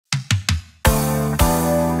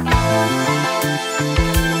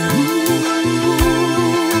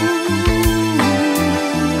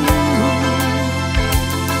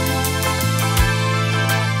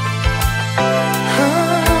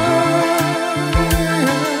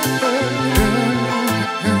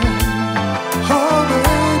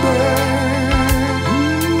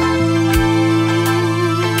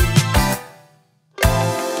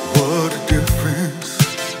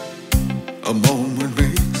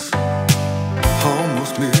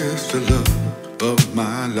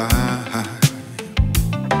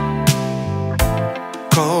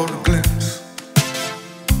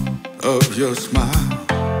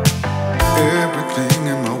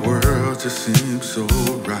seemed so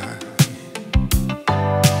right.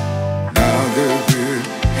 Now that we're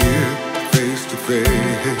here face to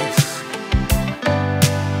face,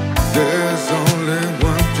 there's only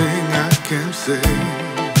one thing I can say.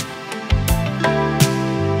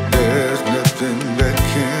 There's nothing that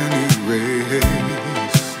can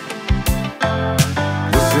erase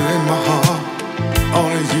what's in my heart,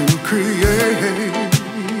 only you create.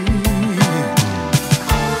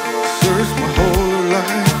 Search my whole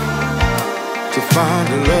life to find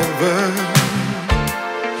a lover.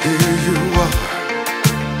 Here you are.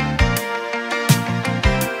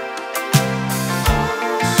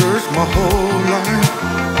 Search my whole life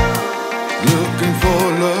looking for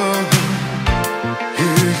love.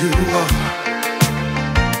 Here you are.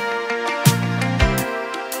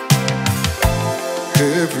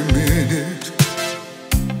 Every minute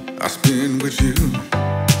I spend with you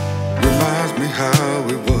reminds me how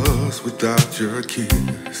it was without your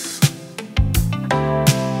kiss.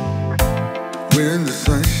 When the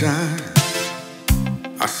sun shines,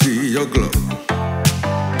 I see your glow.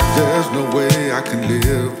 There's no way I can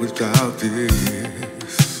live without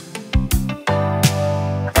this.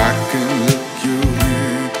 I can look you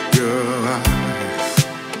in your eyes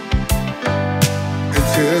and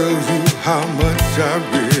tell you how much I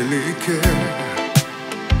really care.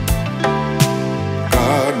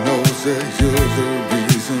 God knows that you're the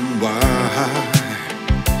reason why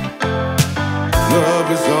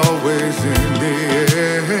love is always in the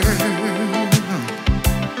air.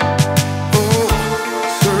 Oh,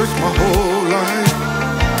 search my whole life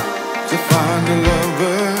to find a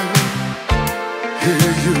lover.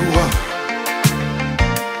 Here you are.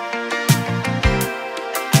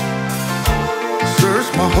 Search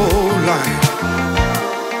my whole life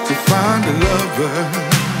to find a lover.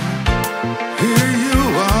 Here you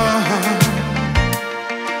are.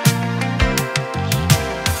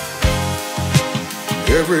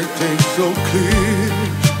 Everything's so clear,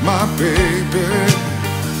 my baby.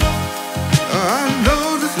 I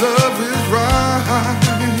know this love is right.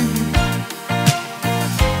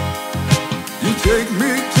 You take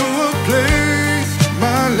me to a place,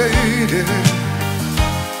 my lady,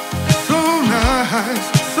 so nice,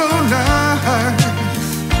 so nice.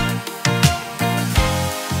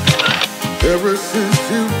 Ever since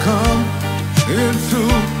you come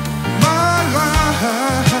into